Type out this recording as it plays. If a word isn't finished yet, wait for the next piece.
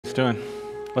guys doing?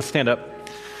 Let's stand up,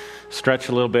 stretch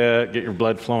a little bit, get your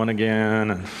blood flowing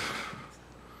again.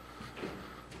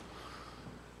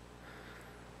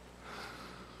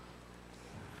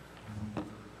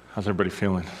 How's everybody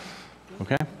feeling?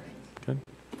 Okay? Good.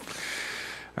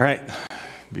 All right,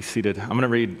 be seated. I'm going to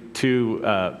read two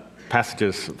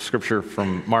passages of Scripture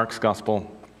from Mark's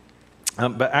Gospel.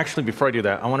 But actually, before I do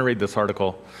that, I want to read this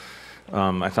article.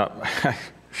 I thought I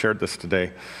shared this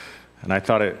today, and I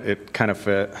thought it kind of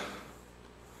fit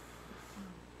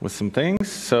with some things.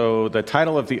 So the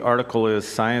title of the article is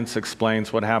Science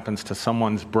Explains What Happens to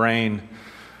Someone's Brain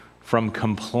from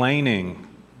Complaining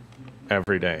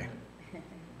Every Day.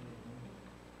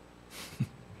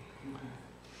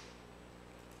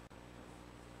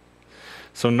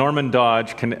 So Norman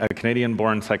Dodge, a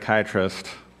Canadian-born psychiatrist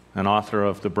and author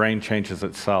of The Brain Changes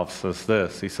Itself, says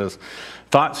this. He says,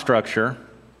 thought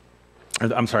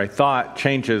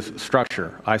changes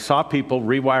structure. I saw people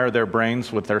rewire their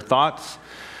brains with their thoughts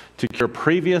to cure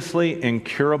previously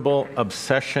incurable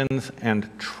obsessions and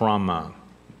trauma.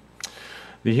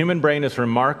 The human brain is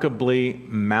remarkably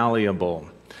malleable.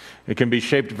 It can be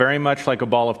shaped very much like a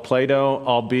ball of Play-Doh,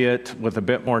 albeit with a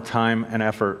bit more time and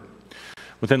effort.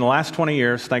 Within the last 20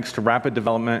 years, thanks to rapid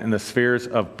development in the spheres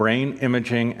of brain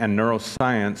imaging and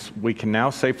neuroscience, we can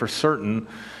now say for certain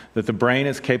that the brain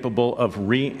is capable of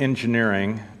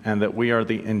re-engineering and that we are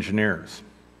the engineers.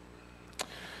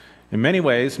 In many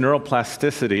ways,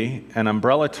 neuroplasticity, an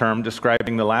umbrella term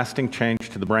describing the lasting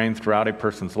change to the brain throughout a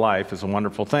person's life, is a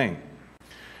wonderful thing.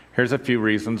 Here's a few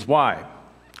reasons why.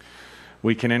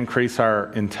 We can increase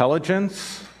our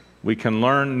intelligence. We can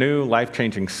learn new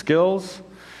life-changing skills.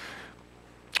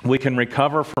 We can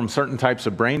recover from certain types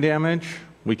of brain damage.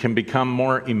 We can become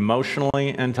more emotionally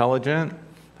intelligent.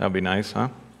 That would be nice, huh?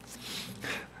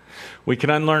 We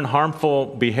can unlearn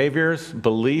harmful behaviors,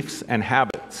 beliefs, and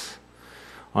habits.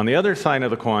 On the other side of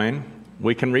the coin,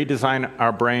 we can redesign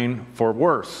our brain for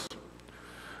worse.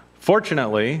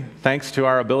 Fortunately, thanks to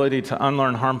our ability to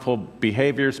unlearn harmful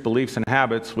behaviors, beliefs, and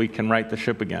habits, we can right the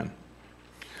ship again.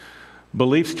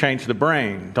 Beliefs change the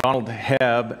brain. Donald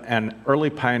Hebb, an early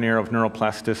pioneer of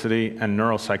neuroplasticity and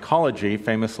neuropsychology,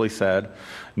 famously said,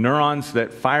 neurons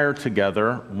that fire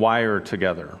together wire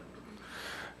together.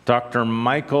 Dr.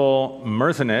 Michael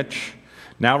Merzenich,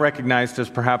 now recognized as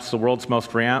perhaps the world's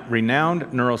most renowned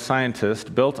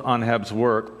neuroscientist, built on Hebb's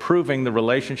work, proving the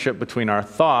relationship between our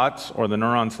thoughts, or the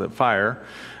neurons that fire,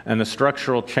 and the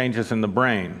structural changes in the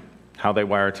brain, how they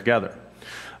wire together.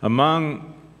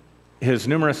 Among his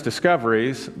numerous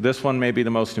discoveries, this one may be the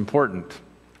most important.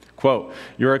 Quote,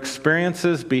 your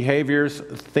experiences, behaviors,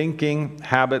 thinking,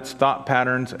 habits, thought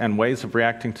patterns, and ways of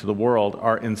reacting to the world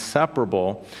are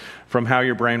inseparable from how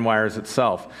your brain wires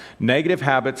itself. Negative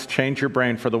habits change your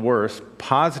brain for the worse.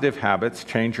 Positive habits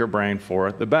change your brain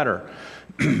for the better.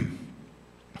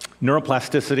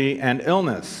 Neuroplasticity and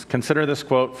illness. Consider this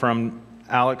quote from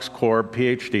Alex Korb,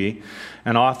 PhD,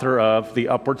 and author of The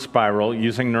Upward Spiral,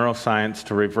 Using Neuroscience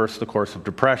to Reverse the Course of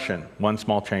Depression, One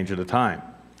Small Change at a Time.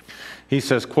 He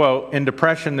says, quote, in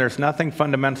depression, there's nothing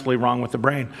fundamentally wrong with the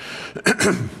brain.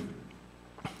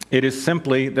 It is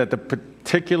simply that the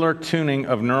particular tuning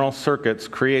of neural circuits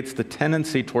creates the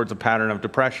tendency towards a pattern of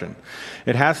depression.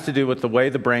 It has to do with the way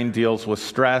the brain deals with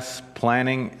stress,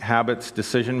 planning, habits,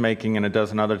 decision-making, and a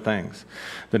dozen other things.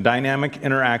 The dynamic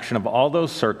interaction of all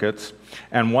those circuits,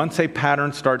 and once a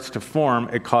pattern starts to form,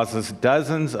 it causes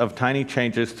dozens of tiny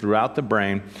changes throughout the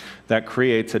brain that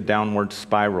creates a downward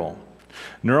spiral.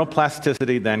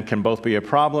 Neuroplasticity then can both be a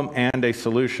problem and a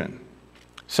solution.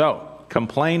 So,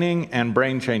 complaining and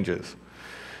brain changes.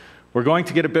 We're going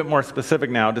to get a bit more specific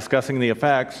now, discussing the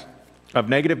effects of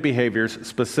negative behaviors,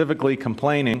 specifically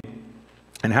complaining,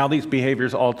 and how these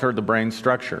behaviors alter the brain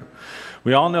structure.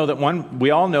 We all know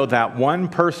that one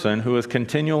person who is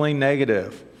continually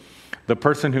negative, the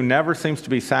person who never seems to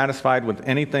be satisfied with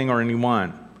anything or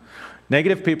anyone.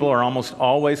 Negative people are almost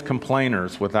always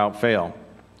complainers without fail.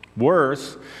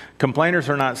 Worse, complainers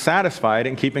are not satisfied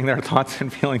in keeping their thoughts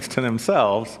and feelings to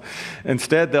themselves.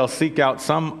 Instead, they'll seek out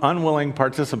some unwilling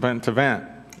participant to vent,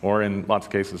 or in lots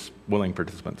of cases, willing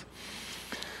participants.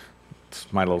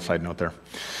 It's my little side note there.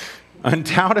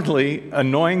 Undoubtedly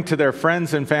annoying to their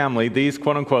friends and family, these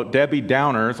quote-unquote Debbie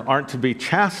Downers aren't to be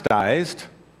chastised,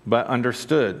 but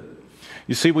understood.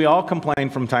 You see, we all complain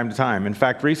from time to time. In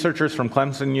fact, researchers from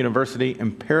Clemson University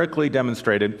empirically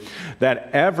demonstrated that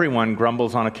everyone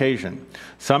grumbles on occasion.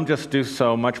 Some just do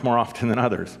so much more often than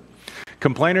others.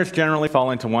 Complainers generally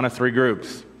fall into one of three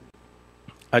groups.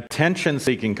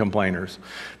 Attention-seeking complainers,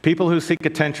 people who seek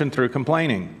attention through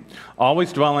complaining,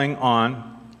 always dwelling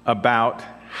on about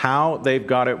how they've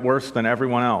got it worse than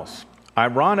everyone else.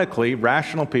 Ironically,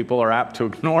 rational people are apt to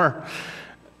ignore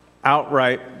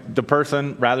outright the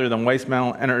person rather than waste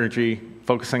mental energy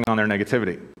focusing on their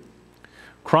negativity.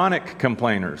 Chronic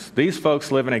complainers. These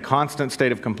folks live in a constant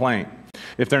state of complaint.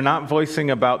 If they're not voicing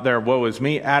about their woe is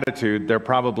me attitude, they're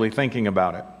probably thinking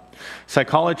about it.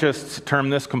 Psychologists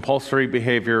term this compulsory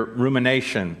behavior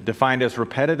rumination, defined as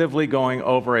repetitively going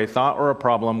over a thought or a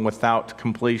problem without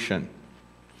completion.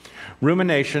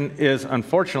 Rumination is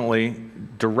unfortunately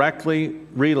directly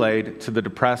relayed to the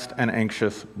depressed and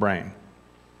anxious brain.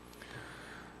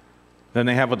 Then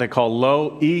they have what they call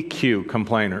low EQ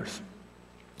complainers.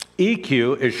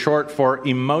 EQ is short for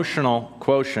emotional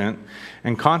quotient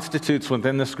and constitutes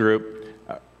within this group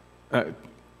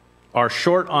are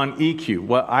short on EQ.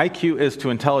 What IQ is to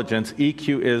intelligence,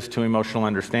 EQ is to emotional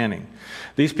understanding.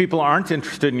 These people aren't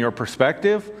interested in your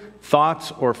perspective,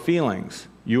 thoughts, or feelings.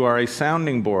 You are a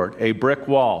sounding board, a brick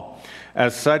wall.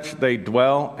 As such, they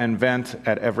dwell and vent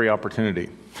at every opportunity.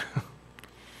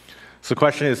 So the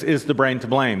question is the brain to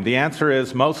blame? The answer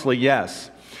is mostly yes.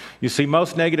 You see,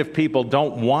 most negative people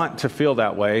don't want to feel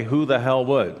that way. Who the hell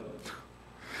would?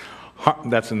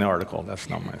 That's in the article. That's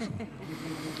not my...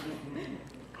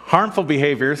 Harmful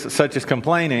behaviors, such as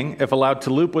complaining, if allowed to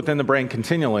loop within the brain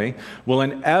continually, will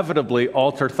inevitably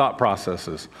alter thought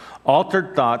processes.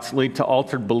 Altered thoughts lead to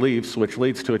altered beliefs, which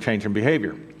leads to a change in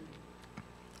behavior.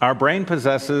 Our brain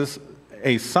possesses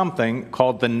something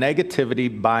called the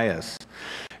negativity bias.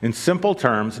 In simple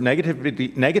terms,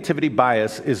 negativity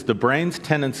bias is the brain's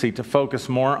tendency to focus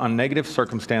more on negative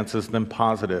circumstances than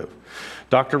positive.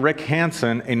 Dr. Rick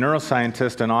Hansen, a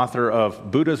neuroscientist and author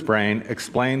of Buddha's Brain,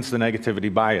 explains the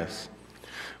negativity bias.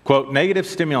 Quote, negative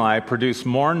stimuli produce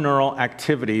more neural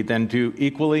activity than do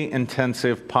equally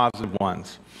intensive positive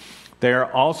ones. They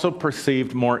are also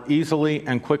perceived more easily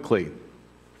and quickly.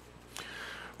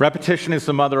 Repetition is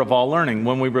the mother of all learning.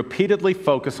 When we repeatedly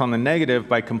focus on the negative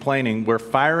by complaining, we're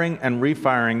firing and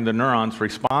refiring the neurons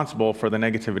responsible for the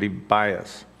negativity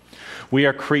bias. We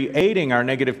are creating our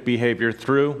negative behavior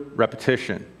through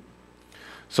repetition.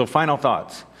 So final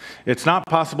thoughts. It's not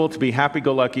possible to be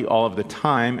happy-go-lucky all of the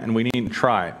time, and we need to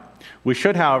try. We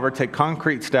should, however, take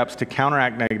concrete steps to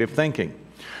counteract negative thinking.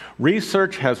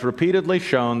 Research has repeatedly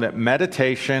shown that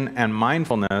meditation and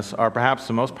mindfulness are perhaps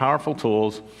the most powerful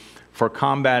tools for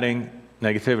combating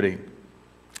negativity.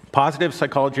 Positive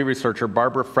psychology researcher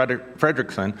Barbara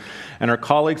Fredrickson and her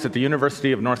colleagues at the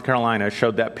University of North Carolina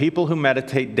showed that people who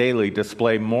meditate daily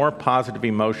display more positive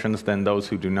emotions than those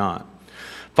who do not.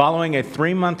 Following a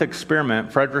 3-month experiment,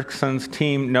 Fredrickson's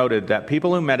team noted that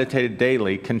people who meditated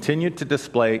daily continued to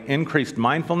display increased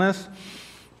mindfulness,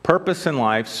 purpose in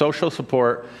life, social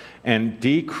support, and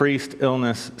decreased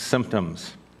illness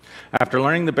symptoms. After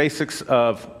learning the basics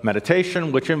of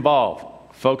meditation, which involve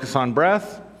focus on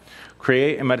breath,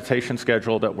 create a meditation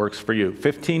schedule that works for you.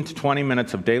 15 to 20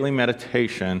 minutes of daily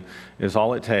meditation is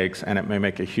all it takes, and it may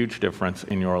make a huge difference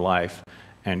in your life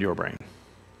and your brain.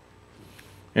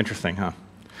 Interesting, huh?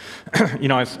 You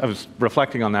know, I was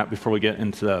reflecting on that before we get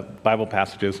into the Bible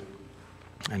passages.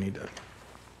 I need to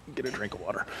get a drink of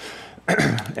water.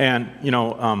 And, you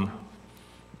know,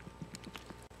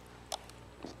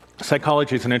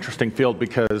 psychology is an interesting field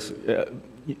because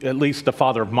at least the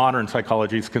father of modern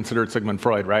psychology is considered Sigmund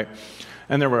Freud, right?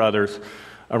 And there were others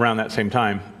around that same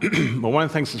time. But one of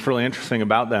the things that's really interesting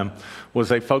about them was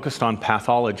they focused on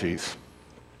pathologies.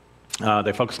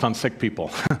 They focused on sick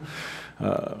people.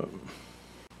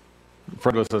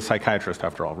 Freud was a psychiatrist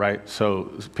after all, right?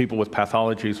 So people with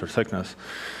pathologies or sickness.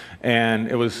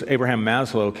 And it was Abraham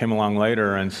Maslow came along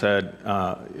later and said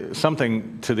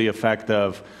something to the effect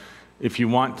of, if you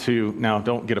want to, now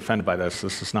don't get offended by this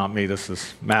is not me, this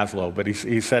is Maslow, but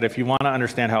he said, if you want to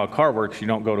understand how a car works, you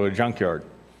don't go to a junkyard.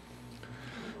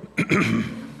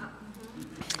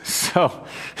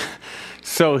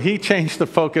 So he changed the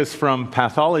focus from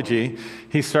pathology.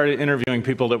 He started interviewing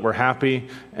people that were happy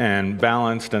and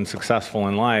balanced and successful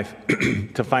in life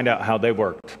to find out how they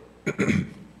worked.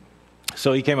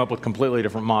 So he came up with a completely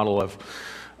different model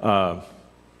of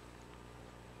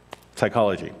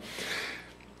psychology.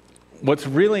 What's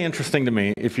really interesting to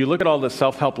me, if you look at all the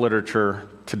self-help literature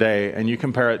today and you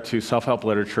compare it to self-help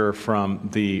literature from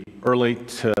the early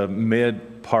to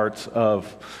mid parts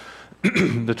of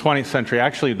the 20th century,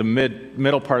 actually the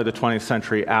middle part of the 20th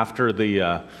century after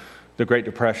the Great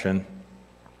Depression,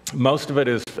 most of it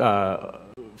is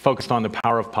focused on the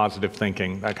power of positive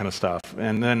thinking, that kind of stuff.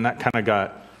 And then that kind of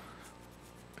got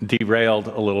derailed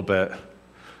a little bit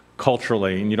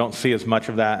culturally, and you don't see as much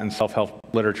of that in self-help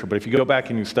literature. But if you go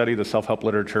back and you study the self-help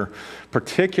literature,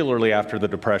 particularly after the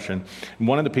Depression,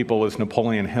 one of the people was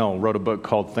Napoleon Hill, wrote a book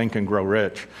called Think and Grow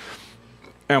Rich.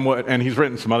 And he's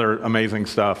written some other amazing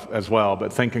stuff as well,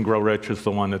 but Think and Grow Rich is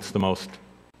the one that's the most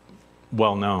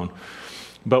well-known.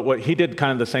 But what he did,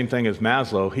 kind of the same thing as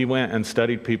Maslow, he went and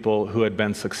studied people who had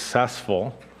been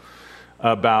successful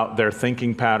about their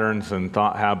thinking patterns and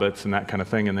thought habits and that kind of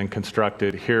thing, and then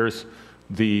constructed, here's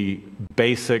the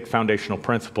basic foundational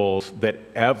principles that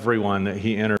everyone that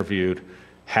he interviewed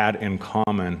had in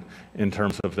common in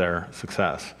terms of their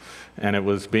success. And it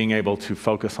was being able to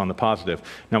focus on the positive.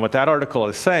 Now, what that article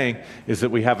is saying is that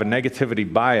we have a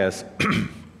negativity bias,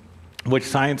 which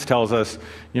science tells us,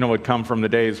 would come from the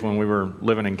days when we were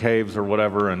living in caves or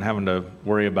whatever and having to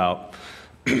worry about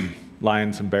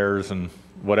lions and bears and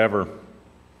whatever,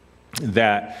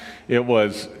 that it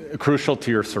was crucial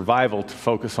to your survival to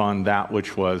focus on that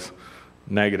which was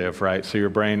negative, right? So your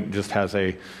brain just has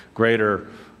a greater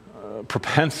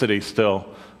propensity still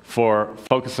for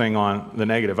focusing on the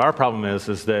negative. Our problem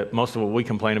is that most of what we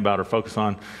complain about or focus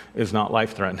on is not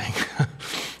life-threatening.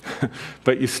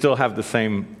 But you still have the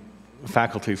same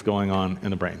faculties going on in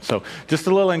the brain. So just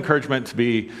a little encouragement to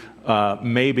be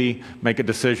maybe make a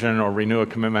decision or renew a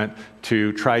commitment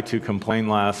to try to complain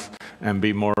less and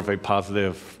be more of a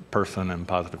positive person and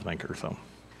positive thinker. So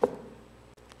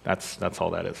that's all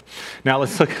that is. Now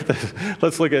let's look at this.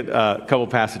 Let's look at a couple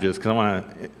passages because I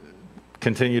want to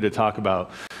continue to talk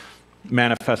about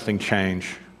manifesting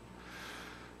change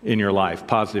in your life,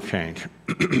 positive change.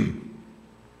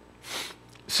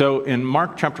 So in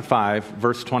Mark chapter 5,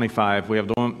 verse 25, we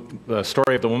have the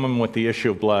story of the woman with the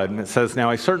issue of blood. And it says,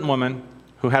 "Now a certain woman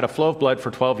who had a flow of blood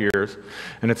for 12 years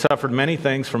and had suffered many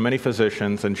things from many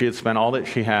physicians, and she had spent all that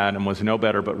she had and was no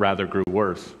better, but rather grew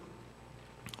worse.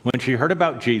 When she heard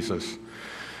about Jesus,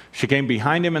 she came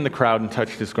behind him in the crowd and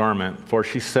touched his garment. For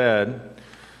she said,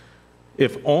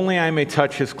 'If only I may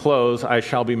touch his clothes, I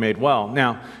shall be made well.'"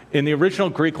 Now, in the original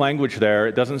Greek language there,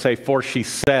 it doesn't say, "For she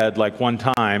said," like one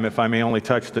time, "If I may only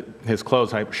touch his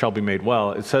clothes, I shall be made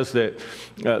well." It says that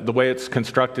the way it's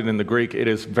constructed in the Greek, it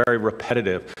is very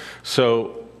repetitive.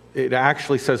 So it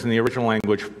actually says in the original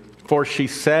language, "For she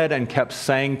said and kept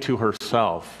saying to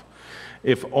herself,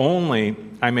 'If only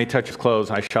I may touch his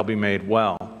clothes, I shall be made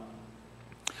well.'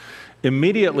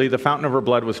 Immediately, the fountain of her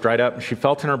blood was dried up, and she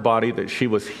felt in her body that she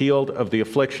was healed of the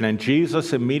affliction. And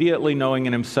Jesus, immediately knowing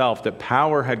in himself that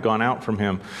power had gone out from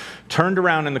him, turned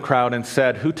around in the crowd and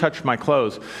said, 'Who touched my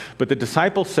clothes?' But the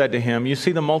disciples said to him, 'You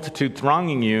see the multitude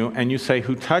thronging you, and you say,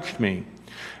 "Who touched me?"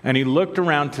 And he looked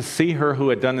around to see her who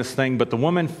had done this thing. But the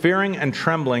woman, fearing and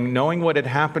trembling, knowing what had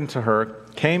happened to her,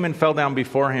 came and fell down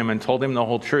before him and told him the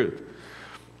whole truth.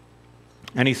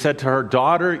 And he said to her,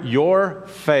 "Daughter, your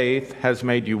faith has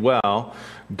made you well.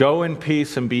 Go in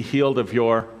peace and be healed of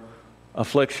your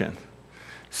affliction."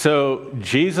 So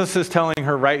Jesus is telling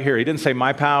her right here, he didn't say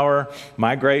my power,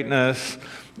 my greatness,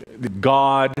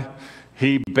 God.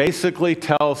 He basically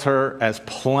tells her as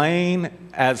plain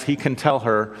as he can tell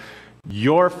her,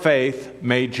 your faith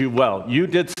made you well. You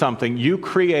did something. You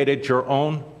created your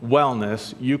own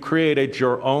wellness. You created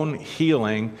your own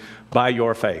healing by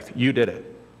your faith. You did it.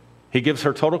 He gives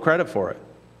her total credit for it.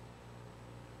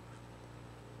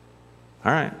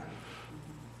 All right.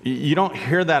 You don't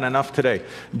hear that enough today.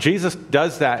 Jesus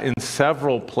does that in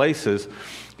several places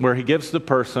where he gives the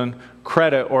person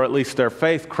credit, or at least their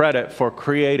faith credit, for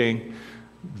creating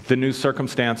the new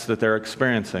circumstance that they're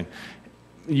experiencing.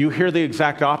 You hear the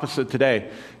exact opposite today.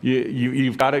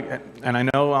 You've got to, and I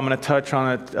know I'm going to touch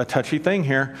on a touchy thing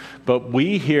here, but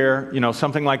we hear,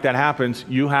 something like that happens,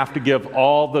 you have to give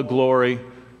all the glory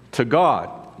to God,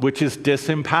 which is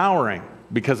disempowering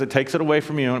because it takes it away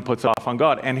from you and puts it off on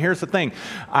God. And here's the thing.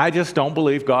 I just don't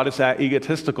believe God is that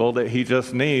egotistical that he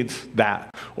just needs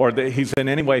that or that he's in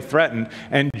any way threatened.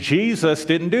 And Jesus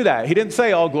didn't do that. He didn't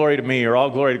say all glory to me or all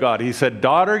glory to God. He said,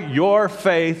 "Daughter, your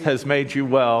faith has made you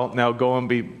well. Now go and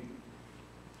be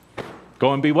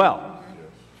well."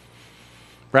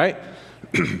 Right?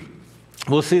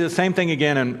 We'll see the same thing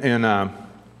again in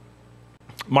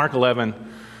Mark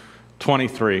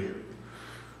 11:23.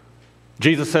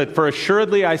 Jesus said, "For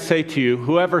assuredly I say to you,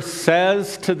 whoever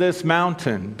says to this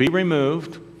mountain, 'Be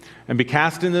removed and be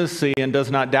cast into the sea,' and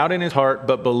does not doubt in his heart,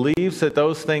 but believes that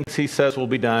those things he says will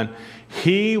be done,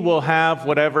 he will have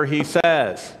whatever he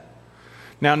says."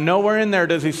 Now, nowhere in there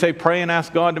does he say, pray and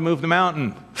ask God to move the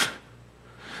mountain.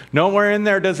 Nowhere in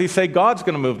there does he say God's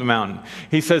going to move the mountain.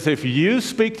 He says, if you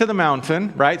speak to the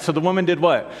mountain, right? So the woman did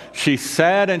what? She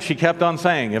said, and she kept on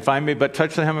saying, "If I may but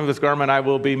touch the hem of his garment, I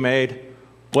will be made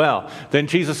well." Then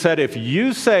Jesus said, if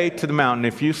you say to the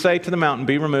mountain,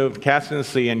 "Be removed, cast into the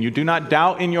sea," and you do not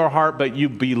doubt in your heart, but you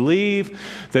believe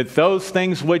that those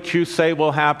things which you say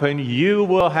will happen, you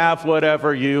will have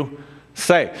whatever you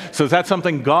say. So is that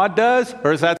something God does,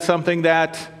 or is that something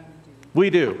that we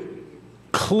do?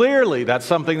 Clearly, that's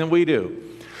something that we do.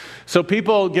 So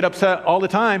people get upset all the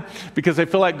time because they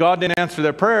feel like God didn't answer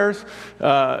their prayers.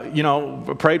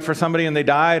 Prayed for somebody and they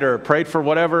died, or prayed for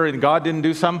whatever and God didn't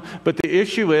do something. But the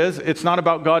issue is, it's not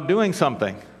about God doing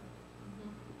something.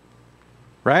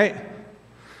 Right?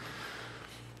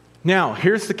 Now,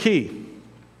 here's the key.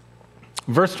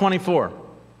 Verse 24.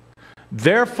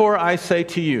 Therefore I say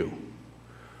to you,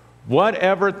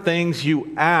 whatever things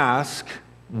you ask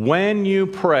when you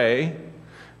pray,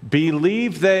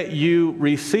 believe that you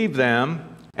receive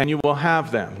them and you will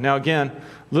have them. Now again,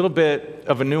 a little bit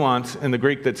of a nuance in the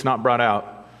Greek that's not brought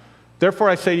out. Therefore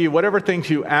I say to you, whatever things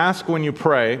you ask when you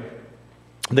pray,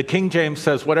 the King James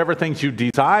says, whatever things you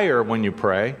desire when you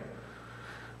pray,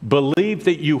 believe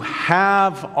that you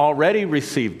have already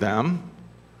received them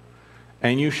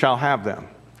and you shall have them.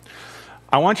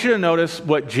 I want you to notice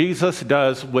what Jesus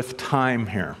does with time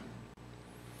here.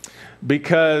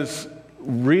 Because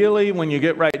really, when you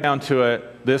get right down to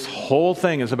it, this whole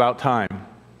thing is about time.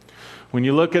 When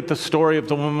you look at the story of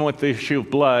the woman with the issue of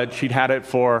blood, she'd had it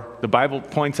for, the Bible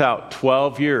points out,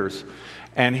 12 years.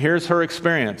 And here's her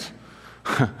experience.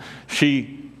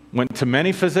 She went to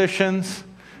many physicians.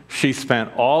 She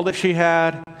spent all that she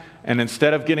had. And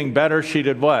instead of getting better, she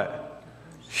did what?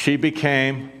 She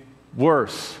became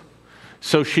worse.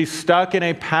 So she's stuck in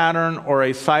a pattern or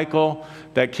a cycle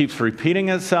that keeps repeating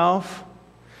itself.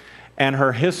 And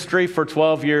her history for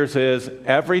 12 years is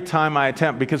every time I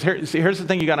attempt, because here's the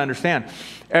thing you got to understand.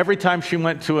 Every time she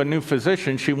went to a new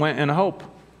physician, she went in hope.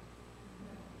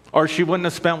 Or she wouldn't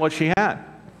have spent what she had.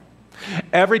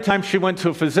 Every time she went to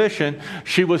a physician,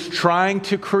 she was trying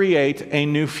to create a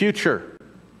new future.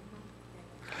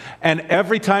 And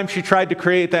every time she tried to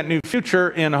create that new future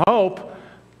in hope,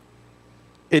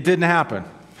 it didn't happen.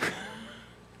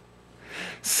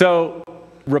 So,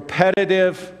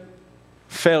 repetitive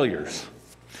failures.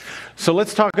 So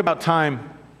let's talk about time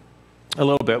a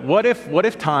little bit. What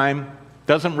if time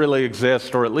doesn't really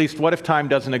exist, or at least what if time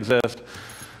doesn't exist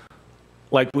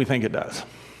like we think it does?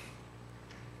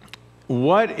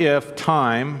 What if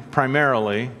time,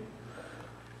 primarily,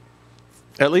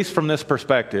 at least from this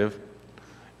perspective,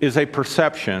 is a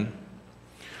perception?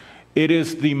 It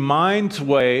is the mind's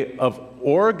way of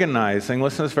organizing,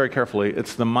 listen to this very carefully,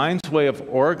 it's the mind's way of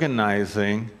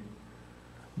organizing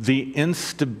the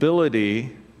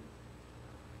instability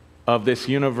of this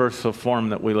universal form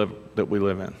that we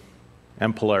live in,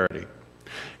 and polarity.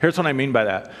 Here's what I mean by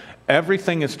that.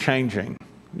 Everything is changing.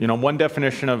 You know, one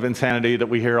definition of insanity that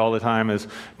we hear all the time is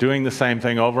doing the same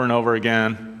thing over and over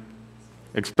again,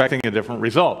 expecting a different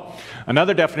result.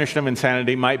 Another definition of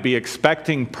insanity might be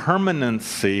expecting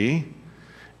permanency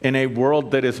in a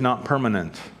world that is not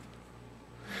permanent.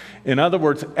 In other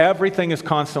words, everything is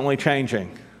constantly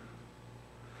changing.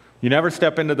 You never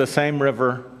step into the same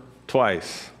river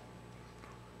twice,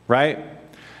 right?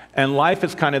 And life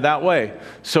is kind of that way.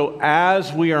 So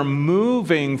as we are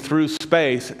moving through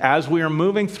space, as we are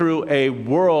moving through a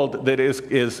world that is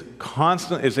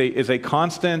a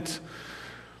constant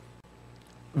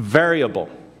variable.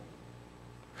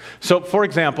 So, for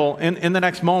example, in the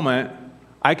next moment,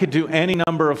 I could do any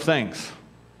number of things.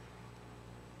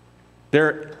 There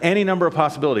are any number of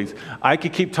possibilities. I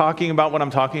could keep talking about what I'm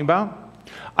talking about.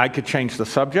 I could change the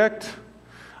subject.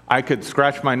 I could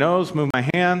scratch my nose, move my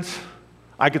hands.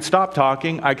 I could stop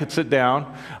talking. I could sit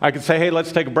down. I could say, hey,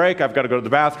 let's take a break. I've got to go to the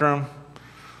bathroom.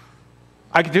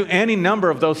 I could do any number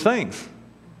of those things.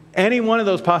 Any one of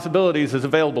those possibilities is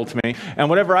available to me. And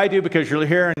whatever I do, because you're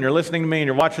here and you're listening to me and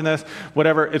you're watching this,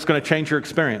 whatever, it's going to change your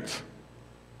experience.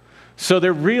 So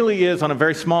there really is, on a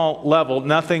very small level,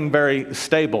 nothing very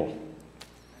stable.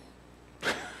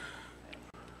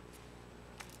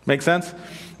 Make sense?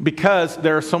 Because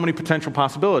there are so many potential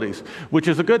possibilities, which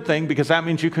is a good thing because that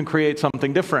means you can create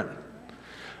something different.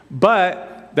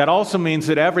 But that also means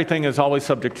that everything is always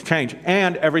subject to change,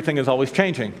 and everything is always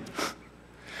changing.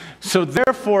 So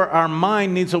therefore, our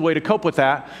mind needs a way to cope with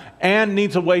that, and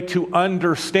needs a way to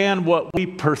understand what we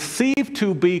perceive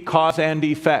to be cause and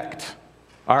effect.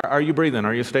 Are you breathing?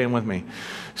 Are you staying with me?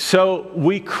 So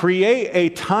we create a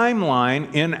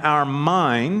timeline in our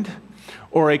mind,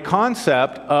 or a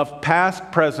concept of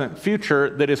past, present, future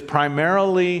that is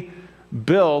primarily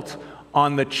built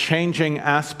on the changing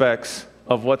aspects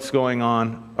of what's going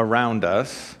on around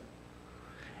us,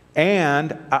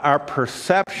 and our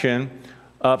perception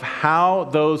of how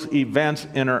those events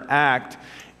interact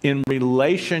in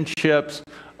relationships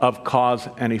of cause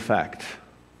and effect.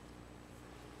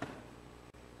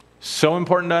 So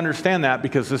important to understand that,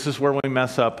 because this is where we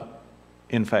mess up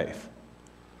in faith.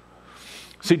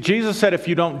 See, Jesus said, if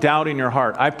you don't doubt in your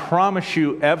heart, I promise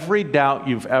you every doubt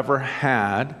you've ever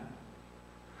had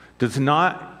does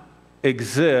not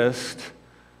exist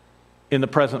in the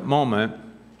present moment.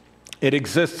 It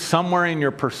exists somewhere in your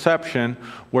perception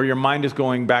where your mind is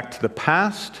going back to the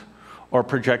past or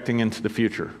projecting into the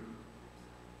future.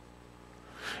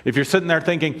 If you're sitting there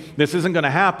thinking, this isn't going to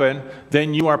happen,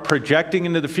 then you are projecting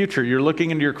into the future. You're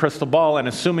looking into your crystal ball and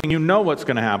assuming you know what's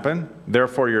going to happen,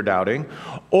 therefore you're doubting.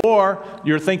 Or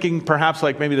you're thinking, perhaps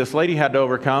like maybe this lady had to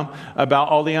overcome, about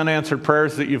all the unanswered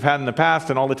prayers that you've had in the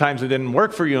past and all the times it didn't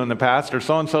work for you in the past, or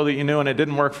so-and-so that you knew and it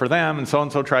didn't work for them, and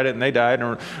so-and-so tried it and they died,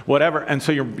 or whatever. And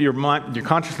so your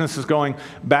consciousness is going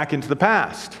back into the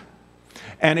past.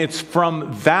 And it's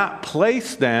from that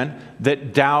place then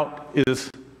that doubt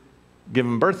is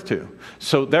given birth to.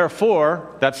 So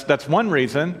therefore, that's one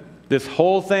reason this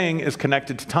whole thing is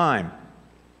connected to time.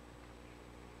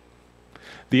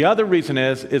 The other reason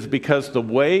is because the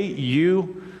way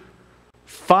you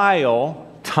file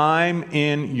time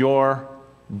in your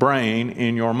brain,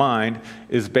 in your mind,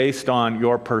 is based on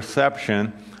your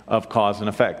perception of cause and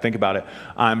effect. Think about it.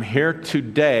 I'm here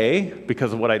today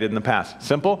because of what I did in the past.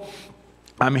 Simple.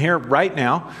 I'm here right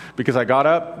now because I got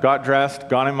up, got dressed,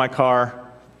 got in my car,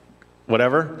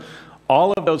 whatever.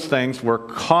 All of those things were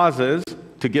causes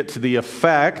to get to the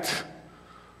effect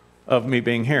of me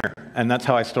being here. And that's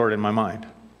how I store it in my mind.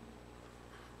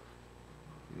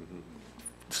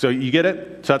 So you get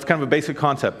it? So that's kind of a basic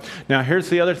concept. Now here's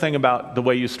the other thing about the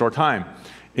way you store time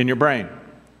in your brain.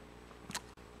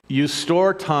 You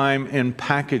store time in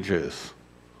packages.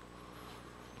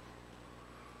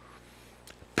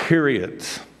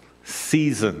 Periods,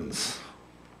 seasons,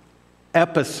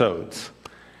 episodes.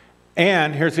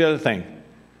 And here's the other thing.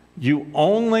 You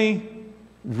only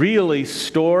really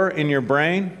store in your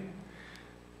brain,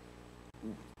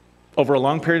 over a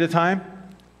long period of time,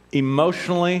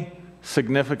 emotionally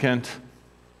significant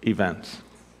events.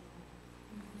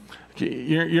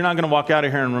 You're not going to walk out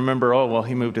of here and remember, oh, well,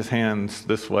 he moved his hands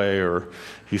this way, or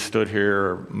he stood here,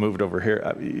 or moved over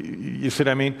here. You see what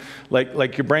I mean?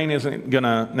 Like your brain isn't going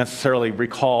to necessarily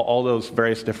recall all those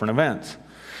various different events.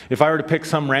 If I were to pick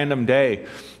some random day,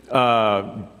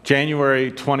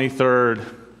 January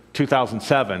 23rd,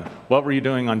 2007, what were you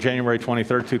doing on January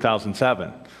 23rd,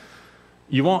 2007?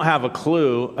 You won't have a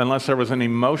clue unless there was an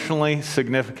emotionally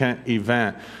significant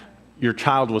event. Your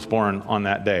child was born on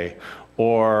that day,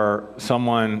 or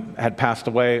someone had passed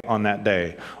away on that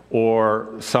day,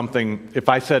 or something. If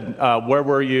I said, where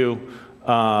were you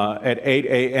at 8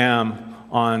 a.m.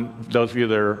 on those of you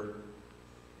that are,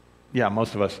 yeah,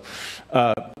 most of us,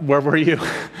 where were you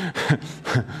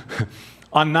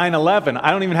on 9/11?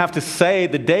 I don't even have to say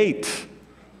the date.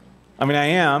 I mean, I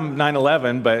am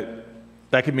 9/11, but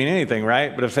that could mean anything,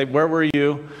 right? But if I say, where were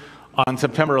you on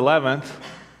September 11th?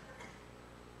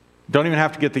 Don't even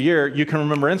have to get the year. You can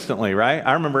remember instantly, right?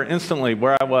 I remember instantly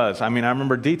where I was. I mean, I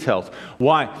remember details.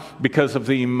 Why? Because of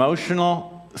the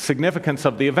emotional significance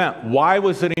of the event. Why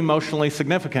was it emotionally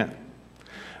significant?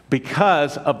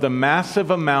 Because of the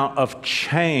massive amount of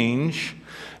change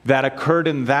that occurred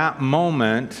in that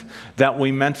moment that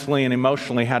we mentally and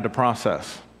emotionally had to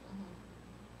process.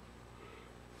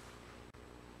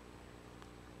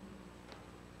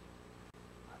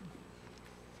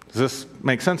 Does this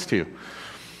make sense to you?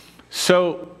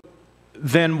 So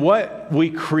then what we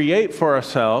create for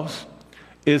ourselves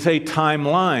is a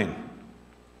timeline.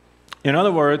 In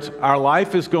other words, our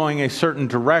life is going a certain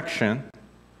direction,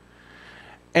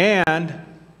 and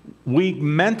we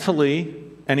mentally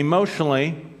and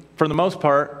emotionally, for the most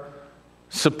part,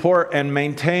 support and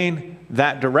maintain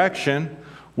that direction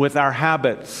with our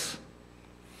habits.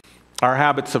 Our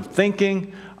habits of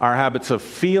thinking, our habits of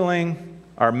feeling,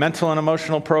 our mental and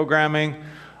emotional programming,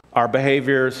 our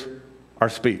behaviors, our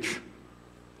speech.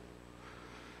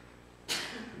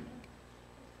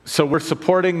 So we're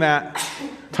supporting that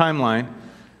timeline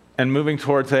and moving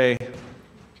towards a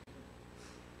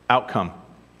outcome.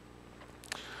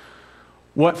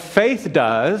 What faith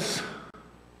does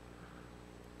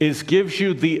is gives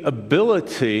you the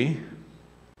ability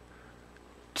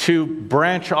to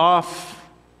branch off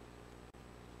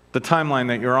the timeline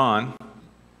that you're on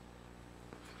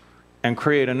and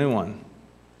create a new one.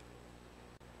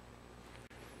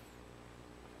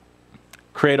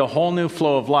 Create a whole new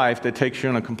flow of life that takes you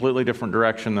in a completely different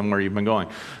direction than where you've been going.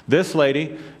 This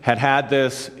lady had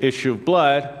this issue of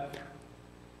blood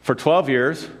for 12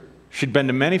 years. She'd been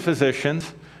to many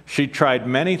physicians. She'd tried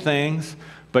many things,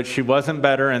 but she wasn't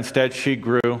better. Instead, she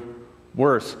grew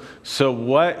worse. So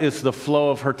what is the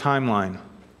flow of her timeline?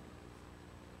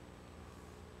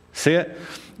 See it?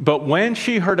 But when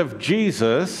she heard of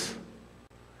Jesus,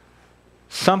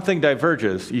 something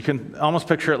diverges. You can almost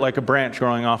picture it like a branch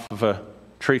growing off of a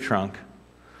tree trunk.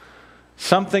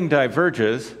 Something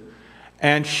diverges,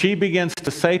 and she begins to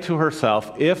say to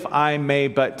herself, if I may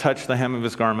but touch the hem of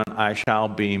his garment, I shall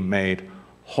be made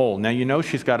whole. Now, you know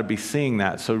she's got to be seeing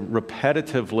that. So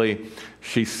repetitively,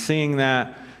 she's seeing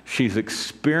that. She's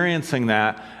experiencing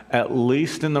that, at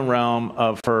least in the realm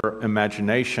of her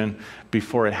imagination,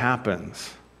 before it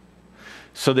happens.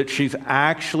 So that she's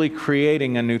actually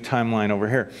creating a new timeline over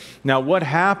here. Now, what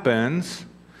happens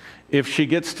if she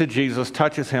gets to Jesus,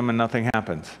 touches him, and nothing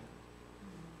happens?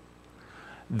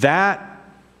 That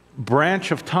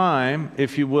branch of time,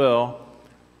 if you will,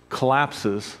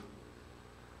 collapses.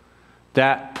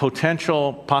 That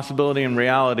potential possibility and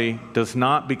reality does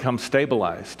not become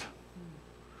stabilized.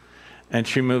 And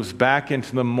she moves back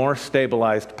into the more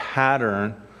stabilized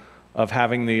pattern of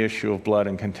having the issue of blood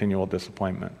and continual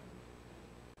disappointment.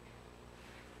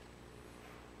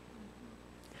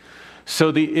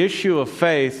 So the issue of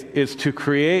faith is to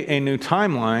create a new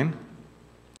timeline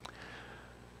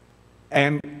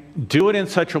and do it in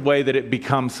such a way that it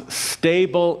becomes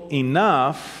stable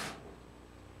enough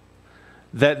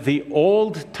that the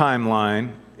old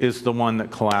timeline is the one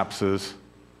that collapses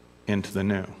into the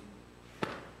new.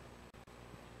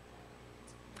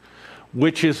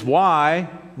 Which is why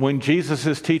when Jesus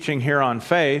is teaching here on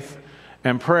faith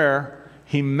and prayer,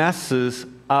 he messes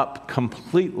up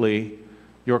completely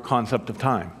your concept of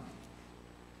time.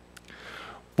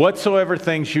 Whatsoever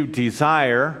things you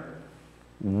desire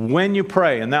when you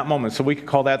pray in that moment, so we could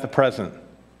call that the present.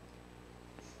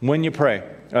 When you pray.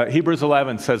 Hebrews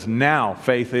 11 says, now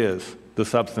faith is the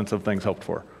substance of things hoped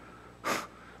for.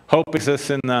 Hope exists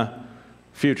in the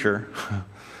future.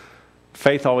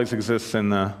 Faith always exists in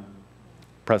the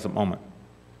present moment.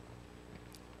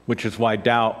 Which is why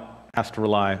doubt has to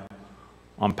rely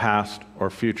on past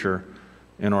or future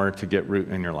in order to get root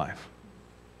in your life.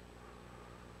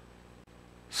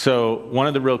 So one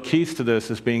of the real keys to this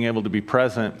is being able to be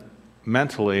present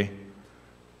mentally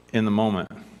in the moment.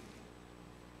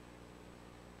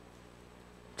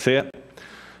 See it?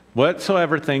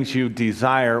 Whatsoever things you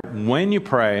desire when you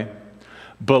pray,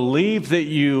 believe that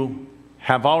you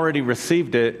have already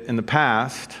received it in the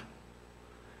past,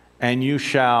 and you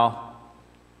shall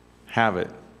have it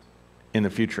in the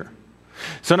future.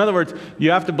 So in other words,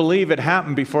 you have to believe it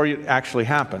happened before it actually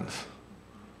happens.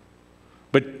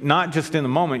 But not just in the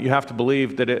moment, you have to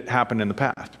believe that it happened in the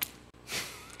past.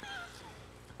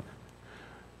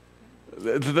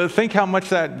 Think how much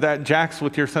that jacks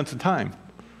with your sense of time.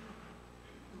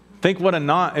 Think what a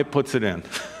knot it puts it in.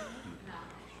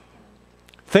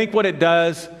 Think what it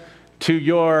does to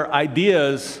your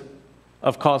ideas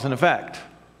of cause and effect.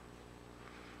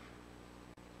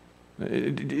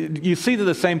 You see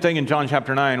the same thing in John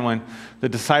chapter 9 when the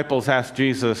disciples asked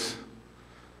Jesus,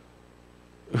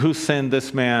 who sinned,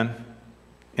 this man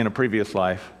in a previous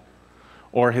life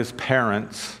or his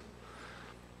parents,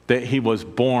 that he was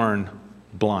born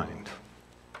blind?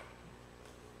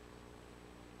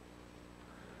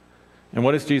 And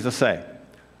what does Jesus say?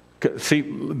 See,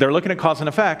 they're looking at cause and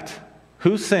effect.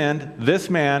 Who sinned, this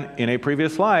man in a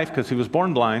previous life because he was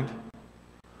born blind,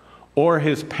 or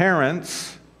his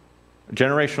parents,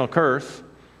 generational curse,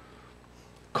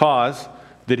 cause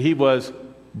that he was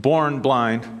born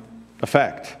blind?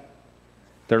 Effect.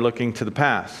 They're looking to the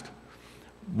past.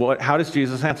 How does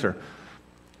Jesus answer?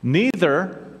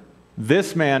 Neither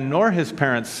this man nor his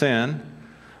parents sinned,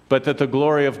 but that the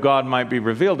glory of God might be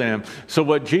revealed in him. So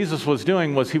what Jesus was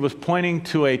doing was he was pointing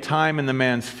to a time in the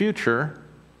man's future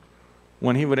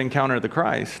when he would encounter the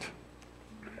Christ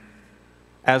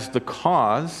as the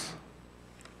cause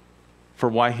for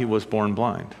why he was born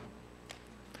blind.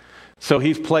 So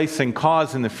he's placing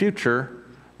cause in the future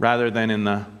rather than in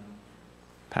the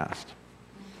past.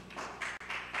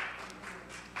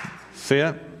 See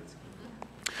it?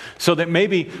 So that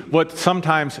maybe what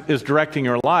sometimes is directing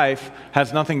your life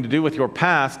has nothing to do with your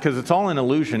past, because it's all an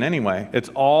illusion anyway. It's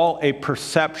all a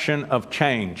perception of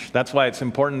change. That's why it's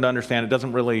important to understand it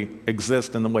doesn't really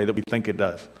exist in the way that we think it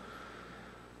does.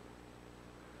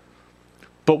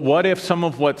 But what if some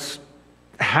of what's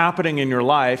happening in your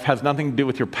life has nothing to do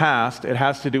with your past? It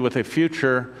has to do with a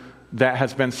future that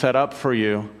has been set up for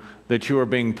you, that you are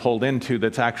being pulled into,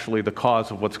 that's actually the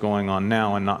cause of what's going on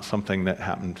now and not something that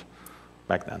happened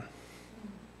back then.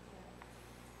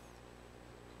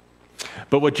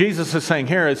 But what Jesus is saying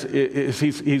here is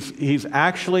he's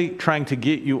actually trying to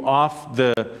get you off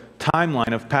the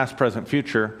timeline of past, present,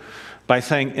 future by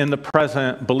saying in the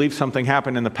present, believe something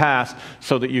happened in the past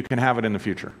so that you can have it in the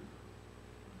future.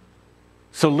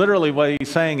 So literally what he's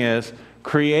saying is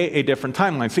create a different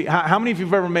timeline. See, how many of you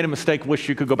have ever made a mistake, wish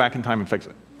you could go back in time and fix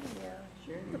it? Yeah,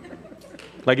 sure.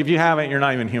 Like, if you haven't, you're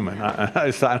not even human. I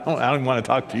don't even want to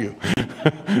talk to you.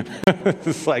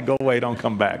 It's like, go away, don't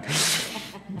come back.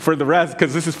 For the rest,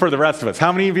 because this is for the rest of us.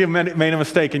 How many of you made a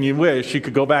mistake and you wish you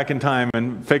could go back in time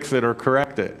and fix it or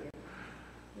correct it?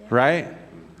 Yeah. Right?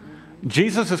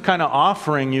 Jesus is kind of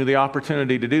offering you the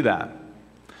opportunity to do that,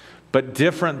 but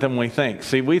different than we think.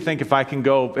 See, we think if I can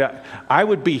go, I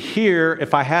would be here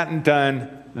if I hadn't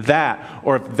done that,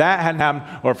 or if that hadn't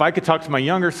happened, or if I could talk to my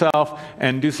younger self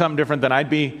and do something different, then I'd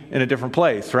be in a different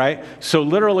place, right? So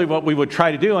literally what we would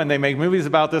try to do, and they make movies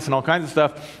about this and all kinds of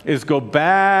stuff, is go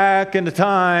back into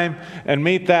time and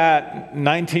meet that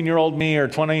 19-year-old me or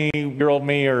 20-year-old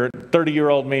me or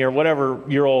 30-year-old me or whatever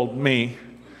year old me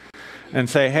and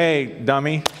say, hey,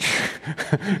 dummy,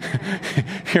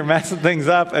 you're messing things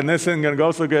up and this isn't going to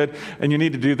go so good and you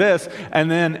need to do this.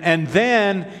 And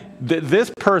then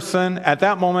this person at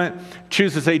that moment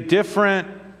chooses a different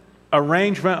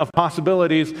arrangement of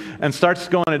possibilities and starts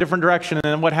to go in a different direction. And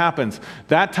then what happens?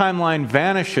 That timeline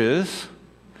vanishes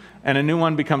and a new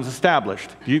one becomes established.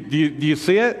 Do you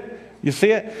see it? You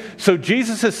see it? So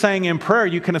Jesus is saying in prayer,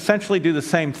 you can essentially do the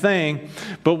same thing,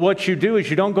 but what you do is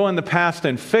you don't go in the past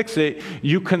and fix it.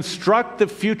 You construct the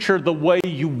future the way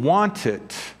you want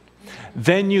it.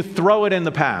 Then you throw it in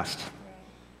the past.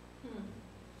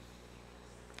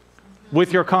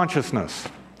 With your consciousness.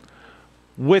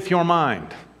 With your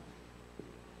mind.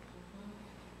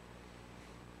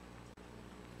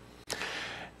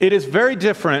 It is very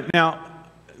different. Now,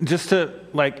 just to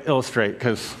illustrate,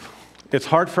 because it's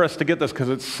hard for us to get this because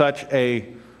it's such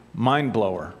a mind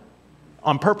blower.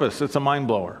 On purpose, it's a mind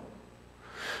blower.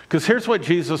 Because here's what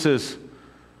Jesus is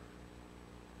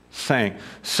saying.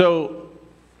 So,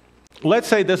 let's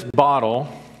say this bottle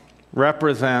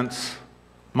represents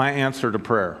my answer to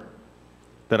prayer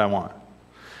that I want.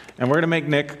 And we're going to make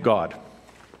Nick God.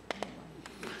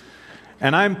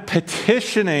 And I'm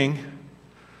petitioning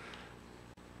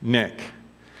Nick.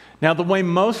 Now, the way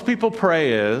most people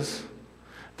pray is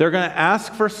they're going to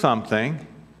ask for something,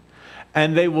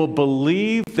 and they will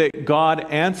believe that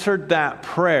God answered that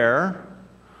prayer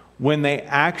when they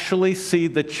actually see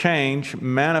the change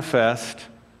manifest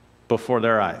before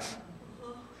their eyes.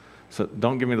 So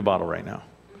don't give me the bottle right now.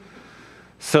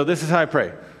 So this is how I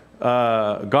pray.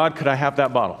 God, could I have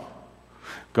that bottle?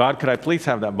 God, could I please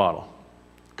have that bottle?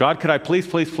 God, could I please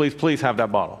have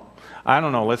that bottle? I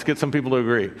don't know. Let's get some people to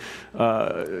agree.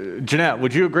 Jeanette,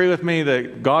 would you agree with me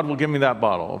that God will give me that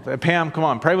bottle? Pam, come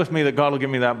on, pray with me that God will give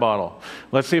me that bottle.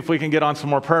 Let's see if we can get on some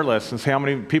more prayer lists and see how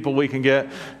many people we can get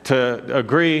to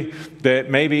agree that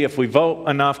maybe if we vote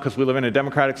enough, because we live in a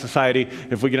democratic society,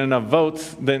 if we get enough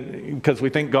votes, then because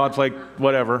we think God's like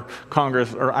whatever,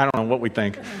 Congress, or I don't know what we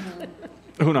think.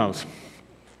 Who knows?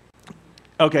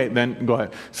 Okay, then go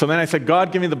ahead. So then I said,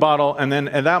 God, give me the bottle. And then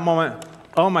at that moment,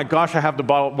 oh my gosh, I have the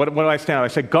bottle. What do I stand up? I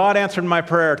say, God answered my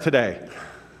prayer today.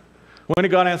 When did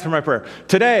God answer my prayer?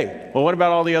 Today. Well, what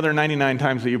about all the other 99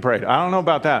 times that you prayed? I don't know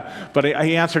about that, but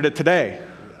he answered it today.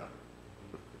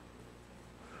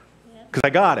 Because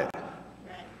I got it.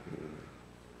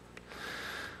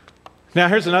 Now,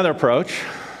 here's another approach.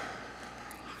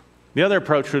 The other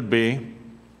approach would be,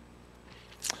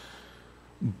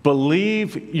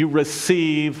 believe you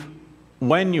receive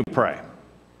when you pray.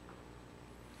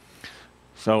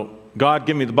 So, God,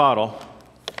 give me the bottle.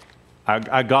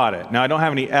 I got it. Now, I don't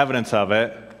have any evidence of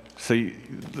it, so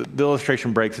the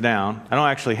illustration breaks down. I don't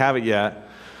actually have it yet,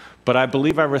 but I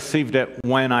believe I received it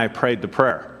when I prayed the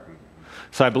prayer.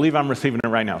 So I believe I'm receiving it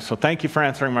right now. So thank you for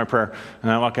answering my prayer.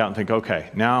 And I walk out and think, okay,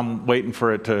 now I'm waiting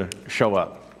for it to show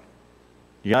up.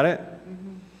 You got it?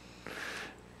 Mm-hmm.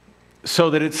 So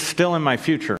that it's still in my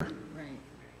future. Right.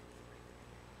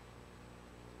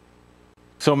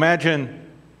 So imagine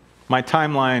my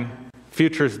timeline,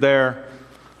 future's there,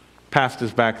 past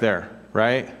is back there,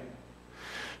 right?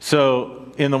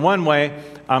 So in the one way,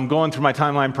 I'm going through my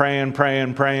timeline praying.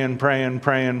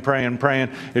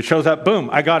 It shows up, boom,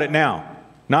 I got it now.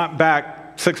 Not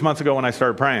back 6 months ago when I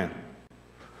started praying.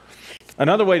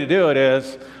 Another way to do it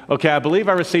is, okay, I believe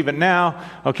I receive it now.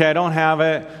 Okay, I don't have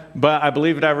it, but I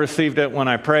believe that I received it when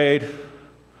I prayed,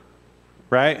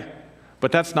 right?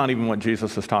 But that's not even what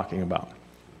Jesus is talking about.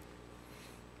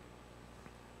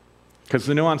 Because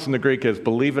the nuance in the Greek is,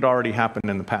 believe it already happened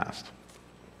in the past.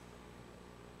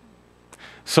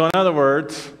 So in other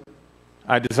words,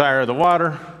 I desire the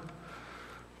water.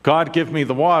 God, give me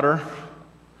the water.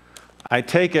 I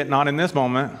take it, not in this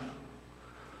moment.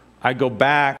 I go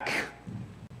back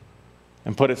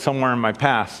and put it somewhere in my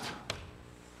past.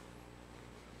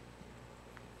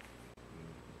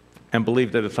 and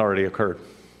believe that it's already occurred.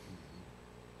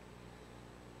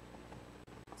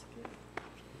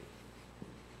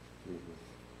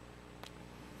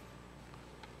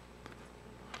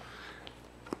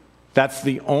 That's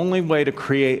the only way to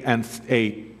create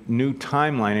a new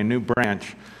timeline, a new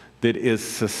branch that is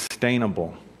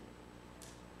sustainable.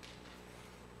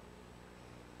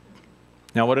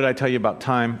 Now, what did I tell you about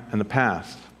time and the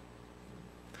past?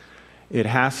 It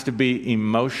has to be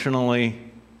emotionally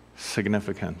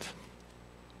significant.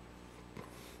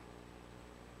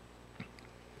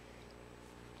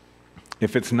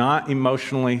 If it's not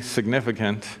emotionally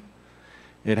significant,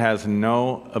 it has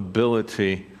no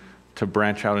ability to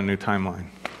branch out a new timeline.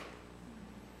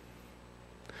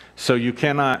 So you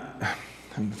cannot,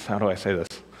 how do I say this?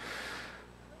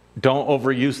 Don't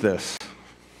overuse this.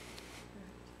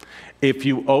 If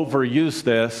you overuse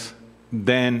this,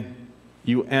 then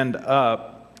you end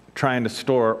up trying to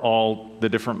store all the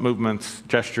different movements,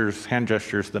 gestures, hand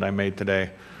gestures that I made today,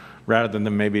 rather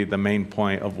than maybe the main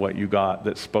point of what you got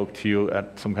that spoke to you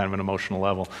at some kind of an emotional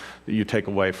level that you take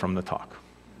away from the talk.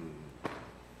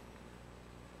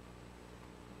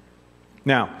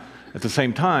 Now, at the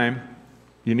same time,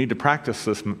 you need to practice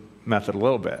this method a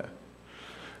little bit.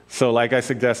 So like I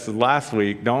suggested last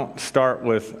week, don't start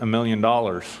with $1 million.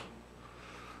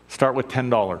 Start with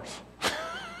 $10.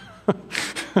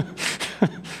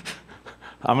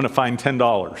 I'm going to find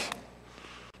 $10,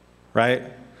 right?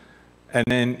 And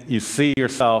then you see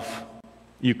yourself,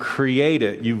 you create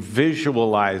it, you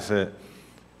visualize it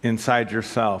inside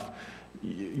yourself.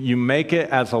 You make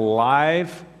it as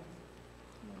alive,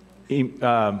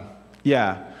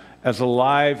 as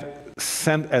alive,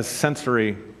 as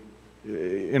sensory,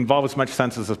 involve as much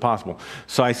senses as possible.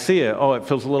 So I see it, oh, it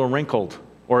feels a little wrinkled,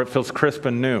 or it feels crisp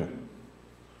and new.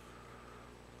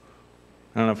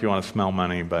 I don't know if you want to smell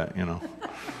money, but,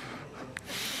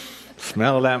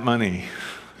 smell that money.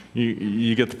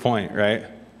 You get the point, right?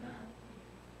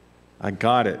 I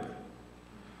got it.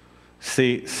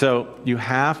 See, so you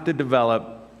have to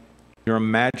develop your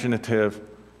imaginative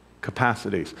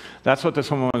capacities. That's what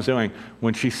this woman was doing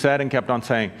when she said and kept on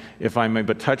saying, if I may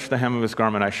but touch the hem of his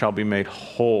garment, I shall be made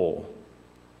whole.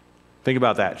 Think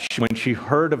about that. When she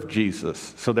heard of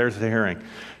Jesus, so there's the hearing,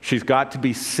 she's got to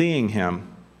be seeing him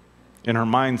in her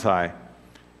mind's eye,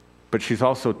 but she's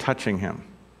also touching him.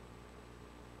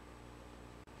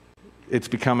 It's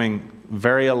becoming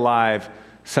very alive,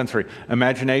 sensory.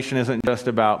 Imagination isn't just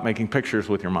about making pictures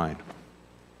with your mind.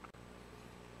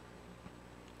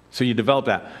 So you develop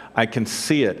that. I can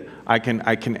see it. I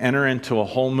can enter into a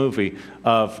whole movie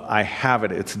of I have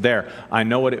it. It's there. I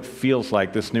know what it feels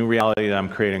like, this new reality that I'm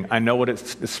creating. I know what it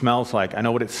smells like. I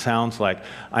know what it sounds like.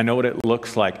 I know what it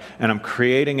looks like. And I'm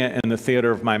creating it in the theater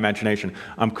of my imagination.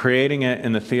 I'm creating it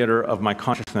in the theater of my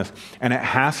consciousness. And it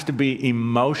has to be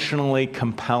emotionally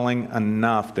compelling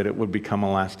enough that it would become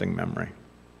a lasting memory.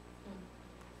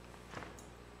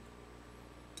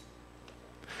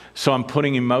 So I'm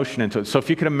putting emotion into it. So if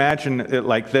you could imagine it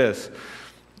like this,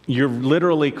 you're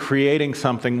literally creating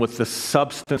something with the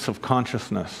substance of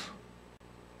consciousness.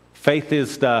 Faith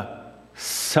is the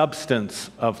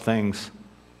substance of things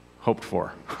hoped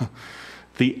for.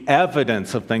 The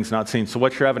evidence of things not seen. So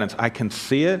what's your evidence? I can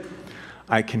see it.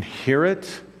 I can hear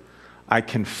it. I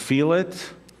can feel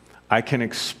it. I can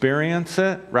experience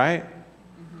it, right?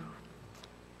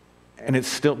 And it's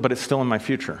still in my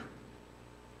future.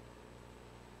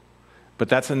 But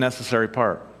that's a necessary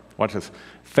part. Watch this.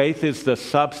 Faith is the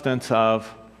substance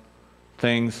of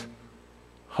things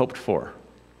hoped for.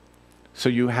 So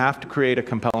you have to create a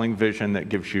compelling vision that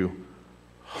gives you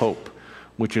hope,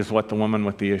 which is what the woman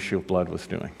with the issue of blood was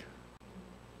doing.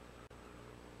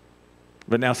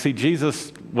 But now see,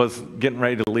 Jesus was getting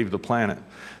ready to leave the planet.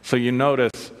 So you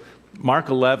notice Mark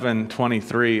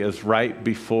 11:23 is right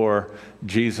before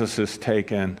Jesus is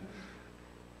taken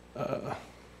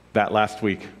that last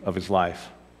week of his life.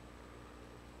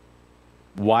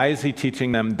 Why is he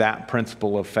teaching them that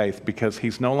principle of faith? Because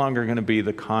he's no longer going to be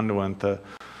the conduit,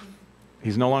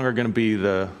 he's no longer going to be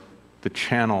the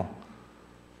channel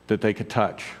that they could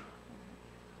touch.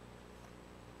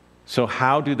 So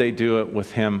how do they do it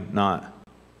with him not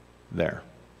there?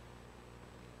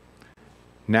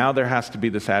 Now there has to be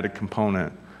this added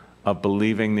component of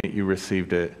believing that you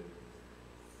received it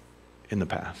in the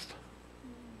past.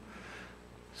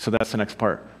 So that's the next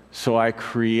part. So I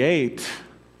create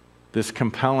this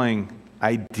compelling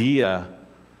idea,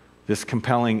 this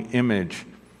compelling image,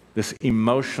 this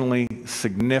emotionally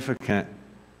significant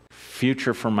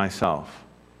future for myself.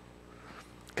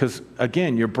 Because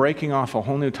again, you're breaking off a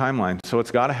whole new timeline, so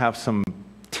it's got to have some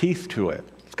teeth to it.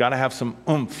 It's got to have some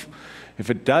oomph.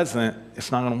 If it doesn't,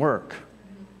 it's not going to work.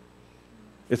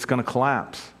 it's going to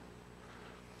collapse.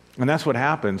 And that's what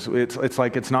happens. It's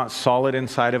like it's not solid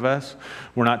inside of us.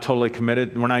 We're not totally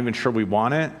committed. We're not even sure we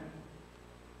want it.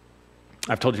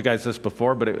 I've told you guys this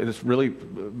before, but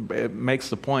it makes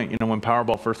the point. You know, when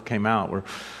Powerball first came out, we're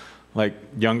like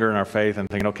younger in our faith and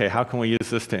thinking, okay, how can we use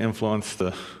this to influence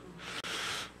the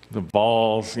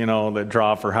balls, you know, that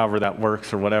drop or however that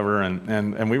works or whatever.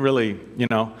 And we really, you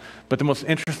know, but the most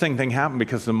interesting thing happened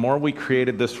because the more we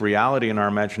created this reality in our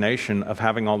imagination of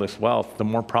having all this wealth, the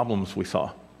more problems we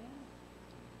saw.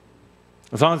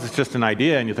 As long as it's just an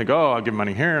idea and you think, oh, I'll give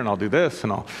money here and I'll do this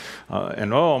and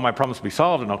oh, my problems will be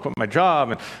solved and I'll quit my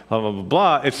job and blah, blah, blah,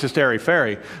 blah. It's just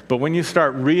airy-fairy. But when you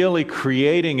start really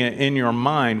creating it in your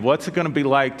mind, what's it going to be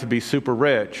like to be super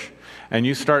rich? And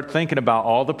you start thinking about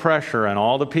all the pressure and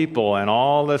all the people and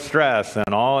all the stress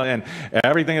and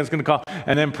everything that's going to cause.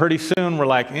 And then pretty soon we're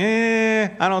like, I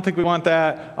don't think we want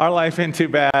that. Our life ain't too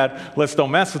bad. Let's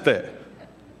don't mess with it.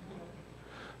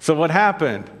 So what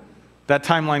happened? That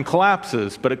timeline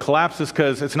collapses, but it collapses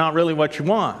because it's not really what you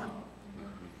want.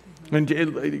 And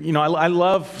you know, I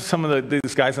love some of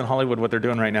these guys in Hollywood, what they're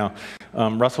doing right now.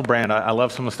 Russell Brand, I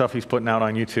love some of the stuff he's putting out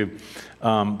on YouTube.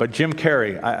 But Jim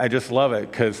Carrey, I just love it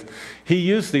because he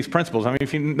used these principles. I mean,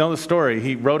 if you know the story,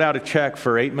 he wrote out a check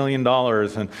for $8 million,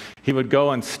 and he would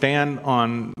go and stand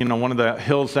on, you know, one of the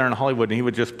hills there in Hollywood, and he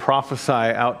would just prophesy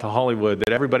out to Hollywood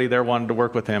that everybody there wanted to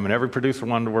work with him, and every producer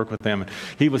wanted to work with him. And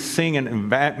he was seeing it,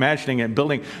 and imagining it,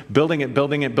 building it,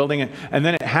 and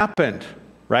then it happened.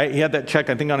 Right? He had that check,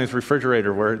 I think, on his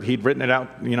refrigerator where he'd written it out,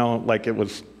 you know, like it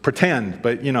was pretend,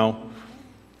 but, you know.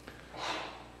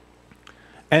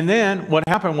 And then what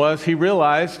happened was he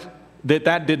realized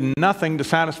that did nothing to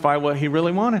satisfy what he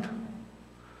really wanted.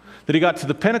 That he got to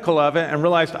the pinnacle of it and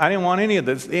realized, I didn't want any of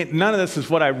this. None of this is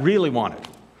what I really wanted.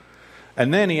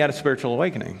 And then he had a spiritual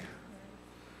awakening.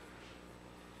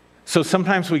 So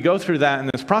sometimes we go through that in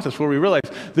this process where we realize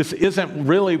this isn't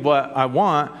really what I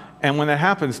want. And when that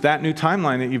happens, that new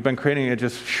timeline that you've been creating, it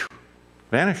just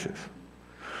vanishes.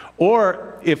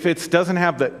 Or if it doesn't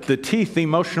have the teeth, the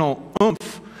emotional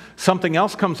oomph, something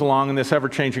else comes along in this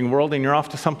ever-changing world and you're off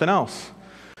to something else.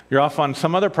 You're off on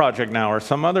some other project now or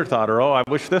some other thought, or, oh, I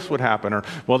wish this would happen, or,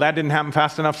 well, that didn't happen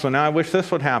fast enough, so now I wish this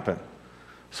would happen.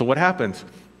 So what happens?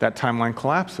 That timeline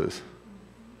collapses.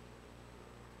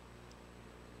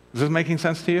 Is this making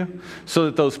sense to you? So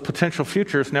that those potential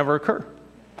futures never occur.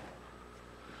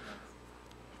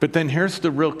 But then here's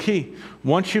the real key.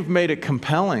 Once you've made it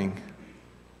compelling,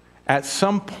 at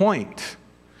some point,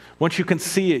 once you can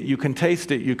see it, you can taste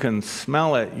it, you can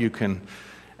smell it,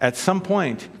 at some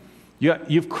point,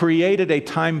 you've created a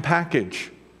time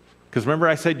package. Because remember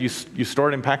I said you store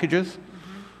it in packages?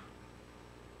 Mm-hmm.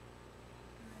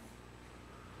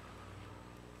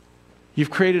 You've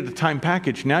created a time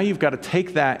package. Now you've got to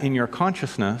take that in your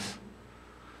consciousness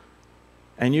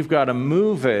and you've got to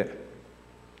move it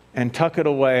and tuck it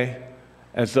away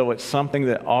as though it's something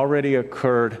that already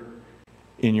occurred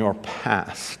in your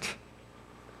past.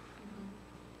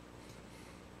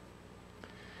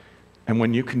 And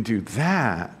when you can do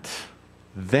that,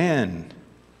 then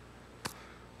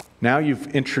now you've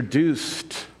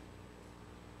introduced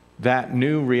that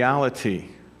new reality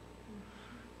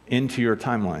into your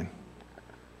timeline.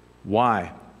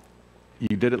 Why?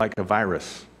 You did it like a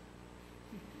virus,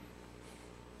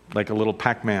 like a little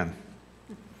Pac-Man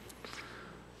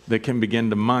that can begin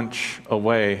to munch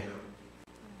away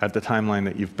at the timeline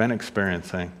that you've been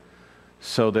experiencing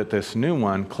so that this new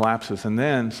one collapses, and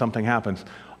then something happens.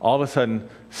 All of a sudden,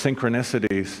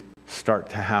 synchronicities start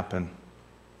to happen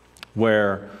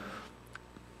where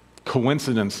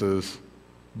coincidences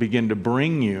begin to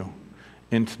bring you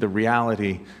into the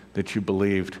reality that you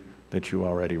believed that you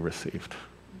already received.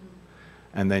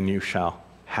 And then you shall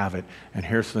have it. And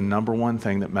here's the number one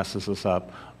thing that messes us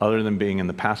up, other than being in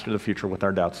the past or the future with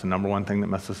our doubts, the number one thing that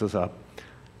messes us up: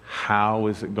 how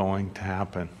is it going to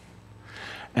happen?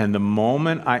 And the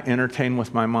moment I entertain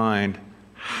with my mind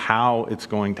how it's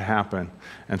going to happen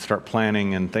and start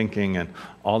planning and thinking and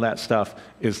all that stuff,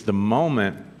 is the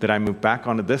moment that I move back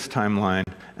onto this timeline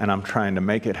and I'm trying to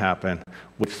make it happen.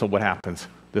 So what happens?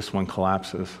 This one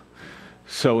collapses.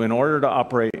 So in order to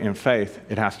operate in faith,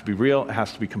 it has to be real, it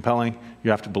has to be compelling,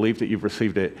 you have to believe that you've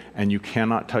received it, and you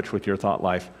cannot touch with your thought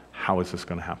life, how is this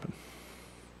going to happen?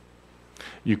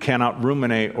 You cannot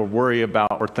ruminate or worry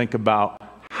about or think about,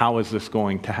 how is this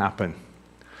going to happen?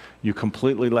 You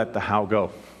completely let the how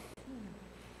go.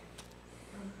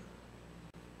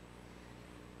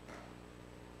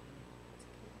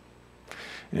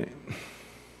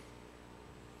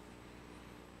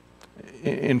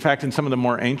 In fact, in some of the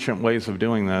more ancient ways of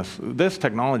doing this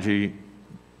technology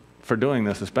for doing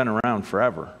this. It's been around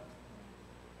forever,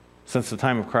 since the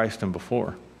time of Christ and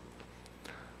before.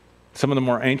 Some of the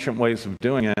more ancient ways of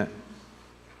doing it,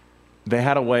 they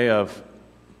had a way of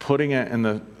putting it in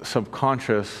the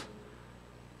subconscious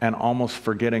and almost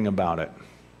forgetting about it.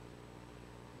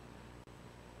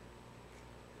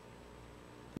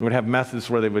 They would have methods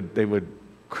where they would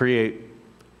create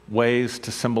ways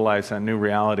to symbolize that new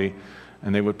reality,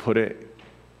 and they would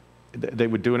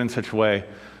do it in such a way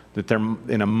that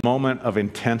in a moment of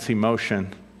intense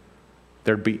emotion,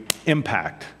 there'd be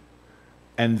impact,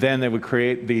 and then they would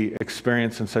create the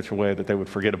experience in such a way that they would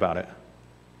forget about it,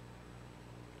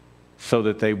 so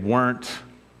that they weren't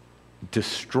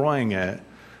destroying it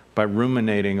by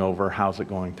ruminating over how's it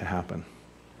going to happen.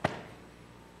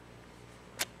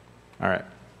 All right.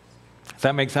 Does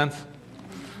that make sense?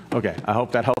 Okay, I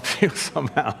hope that helps you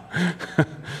somehow.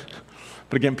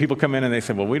 But again, people come in and they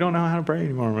say, well, we don't know how to pray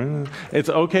anymore. It's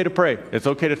okay to pray. It's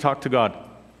okay to talk to God.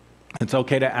 It's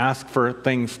okay to ask for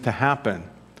things to happen.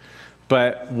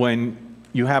 But when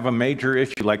you have a major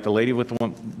issue, like the lady with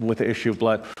the issue of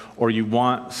blood, or you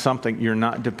want something, you're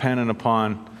not dependent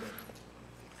upon,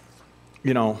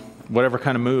 whatever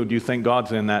kind of mood you think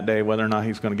God's in that day, whether or not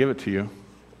he's going to give it to you.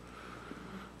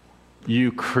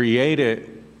 You create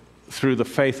it through the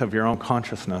faith of your own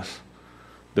consciousness,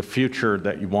 the future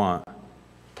that you want.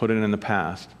 Put it in the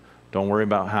past. Don't worry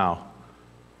about how.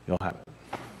 You'll have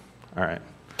it. All right.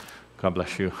 God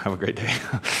bless you. Have a great day.